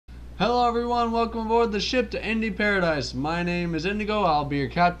Hello everyone, welcome aboard the ship to Indy Paradise. My name is Indigo, I'll be your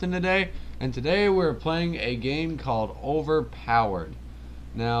captain today, and today we're playing a game called Overpowered.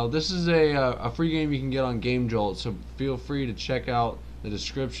 Now this is a free game you can get on Game Jolt, so feel free to check out the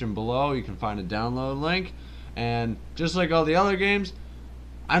description below. You can find a download link, and just like all the other games,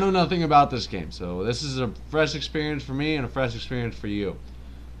 I know nothing about this game, so this is a fresh experience for me and a fresh experience for you.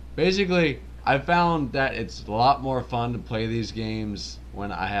 Basically, I found that it's a lot more fun to play these games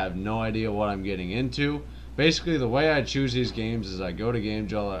when I have no idea what I'm getting into. Basically, the way I choose these games is I go to Game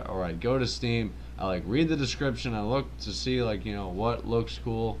Jolt or I go to Steam. I read the description. I look to see what looks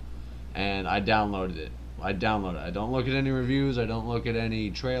cool, and I downloaded it. I don't look at any reviews. I don't look at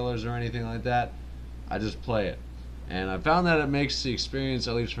any trailers or anything like that. I just play it, and I found that it makes the experience,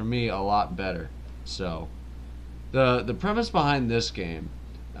 at least for me, a lot better. So, the premise behind this game,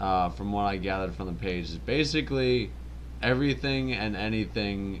 from what I gathered from the page, is basically everything and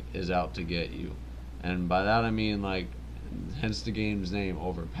anything is out to get you. And by that I mean, hence the game's name,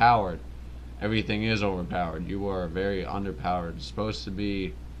 Overpowered. Everything is overpowered. You are very underpowered. It's supposed to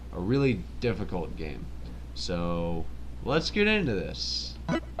be a really difficult game. So, let's get into this.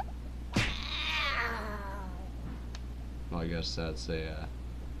 Well, I guess that's a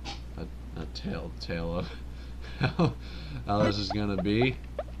tale of how this is gonna be.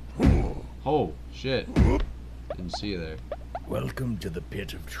 Oh, shit. Didn't see you there. Welcome to the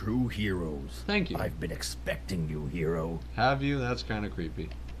pit of true heroes. Thank you. I've been expecting you, hero. Have you? That's kind of creepy.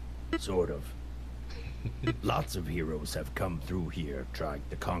 Sort of. Lots of heroes have come through here trying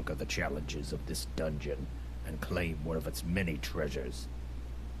to conquer the challenges of this dungeon and claim one of its many treasures.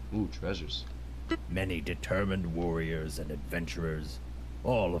 Ooh, treasures. Many determined warriors and adventurers,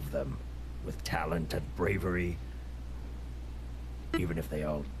 all of them with talent and bravery, even if they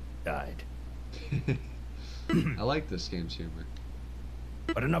all died. I like this game's humor.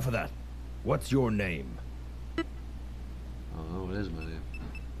 But enough of that. What's your name? Oh, what is my name?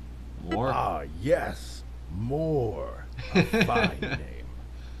 More? Ah, yes. More. A fine name.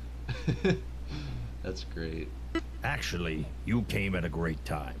 That's great. Actually, you came at a great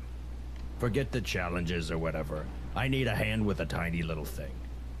time. Forget the challenges or whatever. I need a hand with a tiny little thing.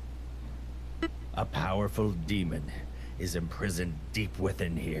 A powerful demon is imprisoned deep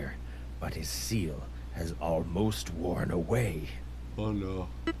within here, but his seal has almost worn away. Oh no.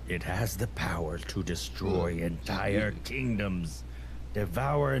 It has the power to destroy entire kingdoms,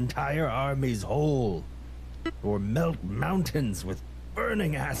 devour entire armies whole, or melt mountains with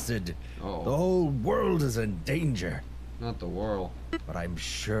burning acid. Uh-oh. The whole world is in danger. Not the world. But I'm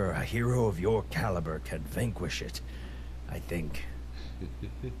sure a hero of your caliber can vanquish it. I think.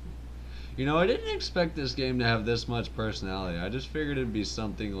 You know, I didn't expect this game to have this much personality. I just figured it'd be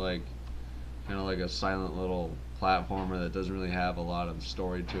something kind of like a silent little platformer that doesn't really have a lot of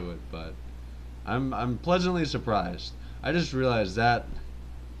story to it, but I'm pleasantly surprised. I just realized that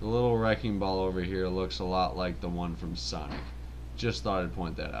the little wrecking ball over here looks a lot like the one from Sonic. Just thought I'd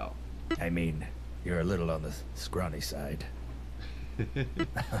point that out. I mean, you're a little on the scrawny side.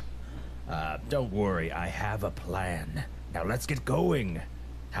 Don't worry, I have a plan. Now let's get going.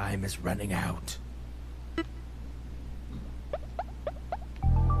 Time is running out.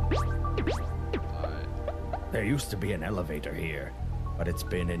 There used to be an elevator here, but it's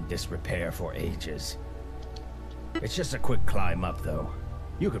been in disrepair for ages. It's just a quick climb up, though.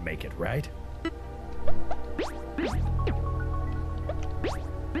 You can make it, right?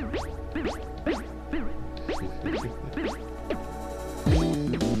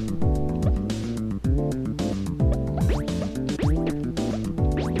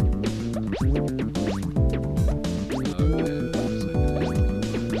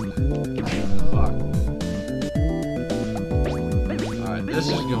 This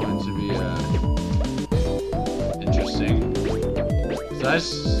is going to be interesting. So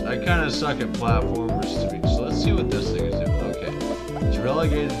I kind of suck at platformers to be. So let's see what this thing is doing. Okay, it's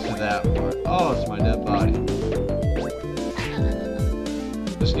relegated to that part. Oh, it's my dead body.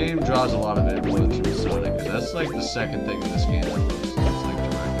 This game draws a lot of influence from Sonic, because that's like the second thing in this game that looks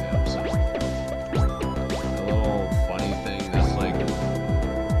directly up Sonic. The little bunny thing.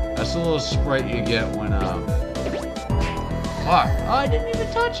 That's the little sprite you get when Fuck. Oh, I didn't even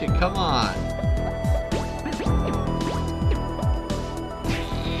touch it. Come on.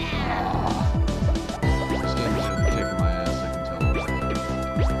 This game is gonna be kicking my ass, I can tell.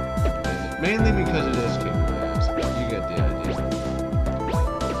 Mainly because it is kicking my ass. You get the idea.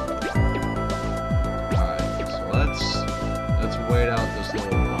 Alright, so let's wait out this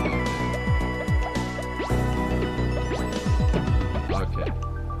little bunny thing. Okay.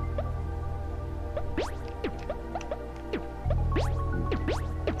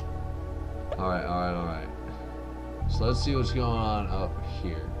 Alright, alright, alright. So let's see what's going on up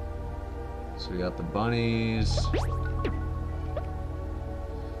here. So we got the bunnies.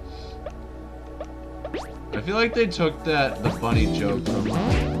 I feel like they took the bunny joke from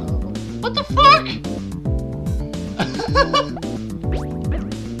what the fuck?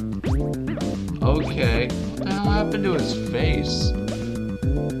 Okay. What the hell happened to his face?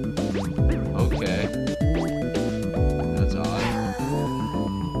 Okay. That's odd.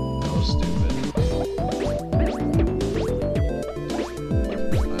 That was stupid.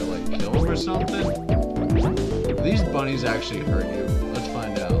 I like kill him or something? Do these bunnies actually hurt you? Let's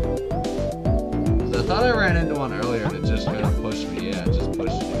find out. I thought I ran into one earlier and it just kind of pushed me. Yeah, it just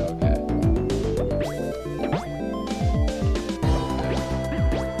pushed me. Okay.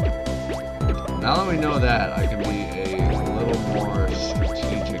 Now that we know that, I can be a little more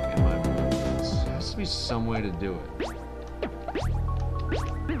strategic in my movements. There has to be some way to do it.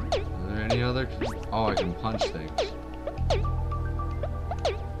 Are there any other? Oh, I can punch things.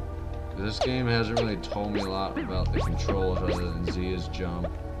 This game hasn't really told me a lot about the controls other than Z is jump.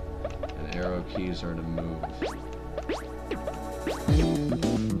 Arrow keys are to move.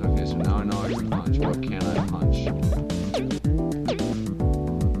 Okay, so now I know I can punch. What can I punch?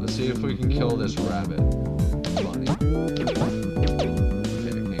 Let's see if we can kill this rabbit. Bunny. Okay, I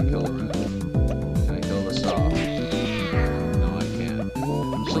can't kill the rabbit. Can I kill the saw? No, I can't.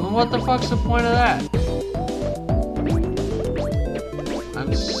 So then what the fuck's the point of that?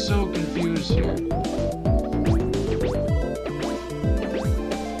 I'm so confused here.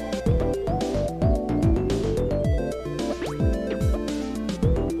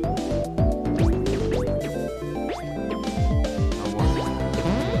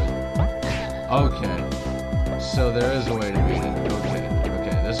 Okay, so there is a way to beat it. Okay,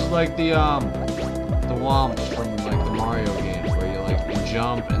 okay. This is like the womps from like the Mario game where you like you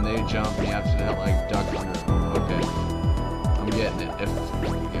jump and they jump and you have to like duck under them. Okay, I'm getting it. If we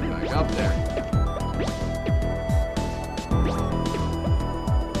can get back up there.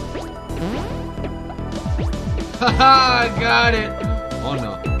 Haha, I got it. Oh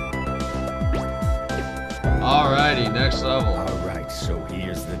no. Alrighty, next level. Alright, so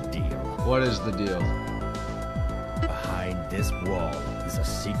here's the deal. What is the deal? Behind this wall is a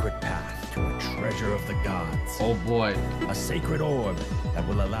secret path to a treasure of the gods. Oh boy. A sacred orb that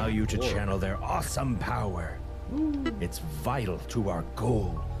will allow you to channel their awesome power. It's vital to our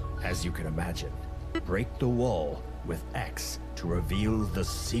goal, as you can imagine. Break the wall with X to reveal the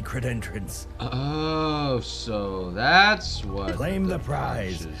secret entrance. Oh, so that's what. Claim the punch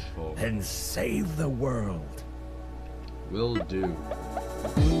prize is for. and save the world. Will do.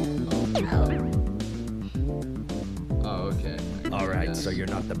 Oh, okay. Alright, so you're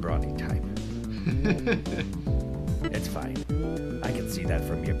not the brawny type. It's fine. I can see that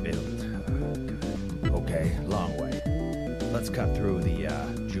from your build. Okay, long way. Let's cut through the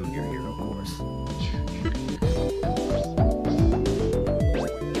junior hero course.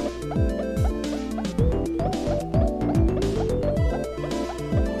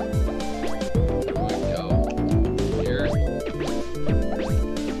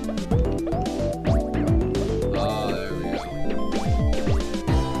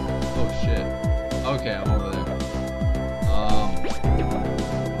 Okay, I'm over there.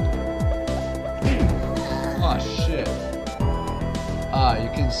 Oh shit. You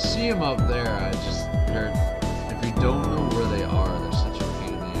can see them up there. I just heard. If you don't know where they are, they're such a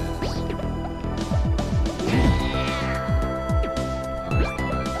pain in the ass. Alright,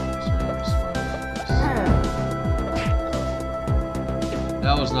 alright. So we're gonna be smart about this.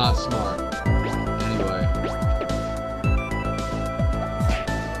 That was not smart. Anyway.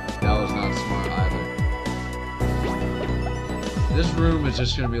 That was not smart either. This room is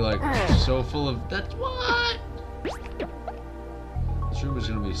just gonna be like so full of that's what? This room is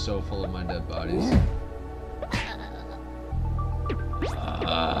gonna be so full of my dead bodies.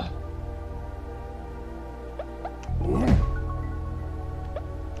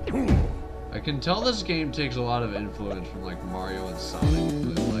 I can tell this game takes a lot of influence from like Mario and Sonic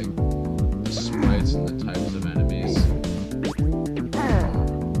with like the sprites and the types of enemies.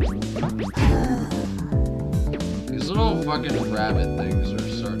 These little fucking rabbit things are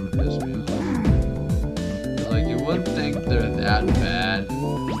starting to piss me off. Like, you wouldn't think they're that bad,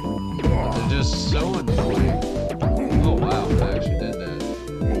 but they're just so annoying. Oh wow, I actually did that.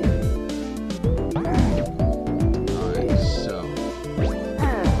 Alright, so.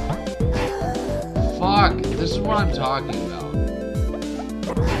 Fuck! This is what I'm talking about.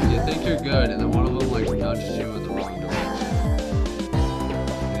 You think you're good, and then one of them, like, nudges you in the wrong direction.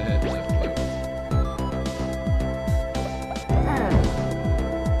 You hit left click.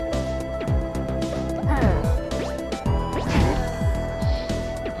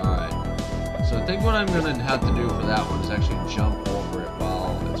 I'm gonna have to do for that one is actually jump over it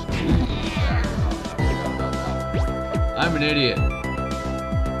while it's going back. Oh, I forgot about that one. I'm an idiot.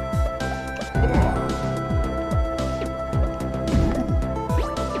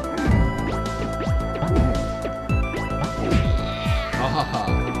 Haha.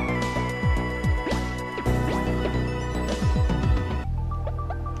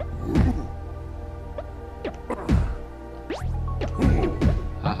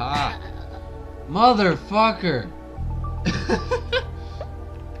 Motherfucker.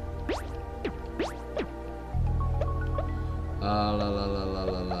 La la la la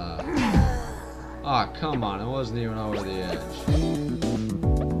la la. Oh, come on. It wasn't even over the edge.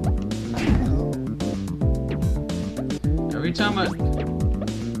 Every time my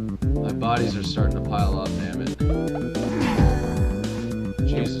bodies are starting to pile up, damn it.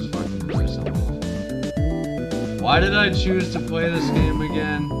 Jesus fucking Christ, I'm awful. Why did I choose to play this game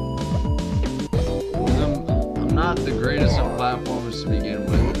again? I'm not the greatest at platformers to begin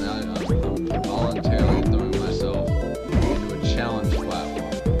with, and I'm voluntarily throwing myself into a challenge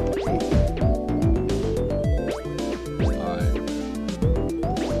platform. Alright.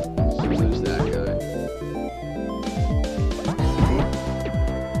 So there's that guy.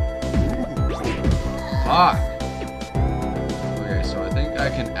 Fuck! Okay, so I think I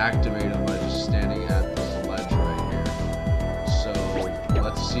can activate him by just standing at this ledge right here. So,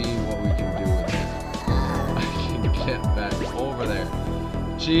 let's see what we can do with it. I can get back over there.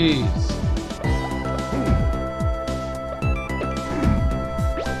 Jeez.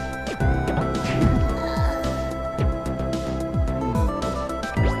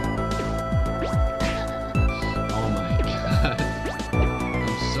 Oh my god.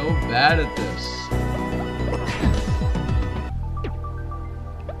 I'm so bad at this.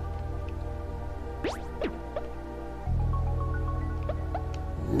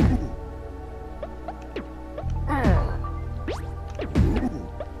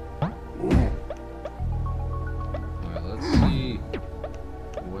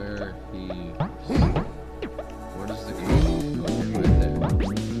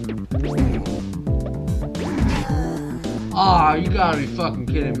 Aw, you gotta be fucking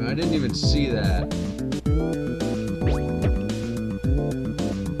kidding me. I didn't even see that.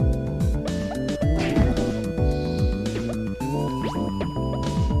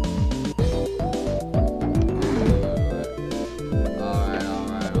 Alright.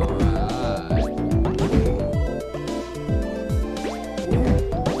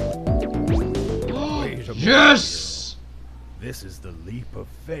 Yes! This is the leap of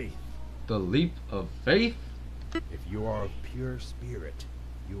faith. The leap of faith? If you are of pure spirit,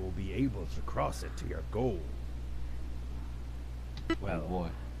 you will be able to cross it to your goal. Well, oh boy.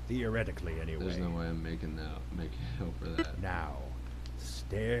 Theoretically anyway. There's no way I'm making it over that. Now,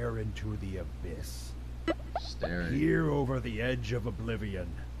 stare into the abyss. Staring. Peer over the edge of oblivion.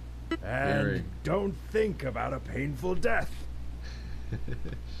 And Staring. don't think about a painful death.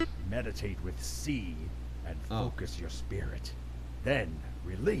 Meditate with C and focus your spirit. Then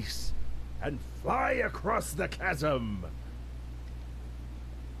release and fly across the chasm.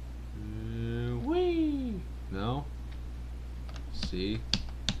 Whee! No? See?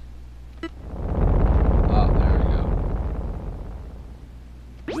 Oh, there we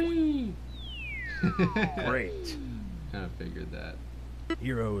go. Whee! Great. Kind of figured that.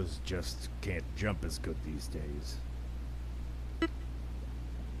 Heroes just can't jump as good these days.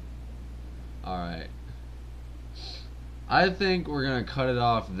 Alright. I think we're gonna cut it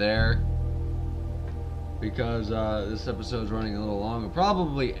off there, because this episode's running a little long. I'll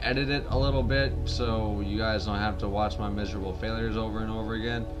probably edit it a little bit so you guys don't have to watch my miserable failures over and over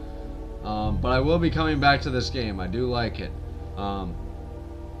again. But I will be coming back to this game. I do like it. You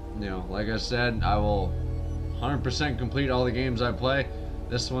know, like I said, I will 100% complete all the games I play.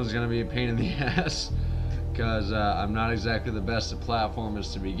 This one's gonna be a pain in the ass, because I'm not exactly the best at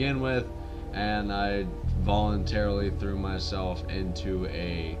platformers to begin with, and I voluntarily threw myself into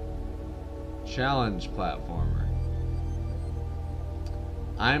a challenge platformer.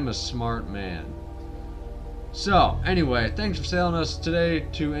 I'm a smart man. So, anyway, thanks for sailing us today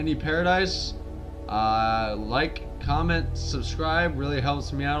to Indie Paradise. Like, comment, subscribe, really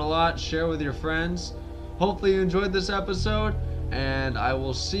helps me out a lot. Share with your friends. Hopefully you enjoyed this episode, and I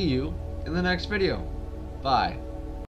will see you in the next video. Bye.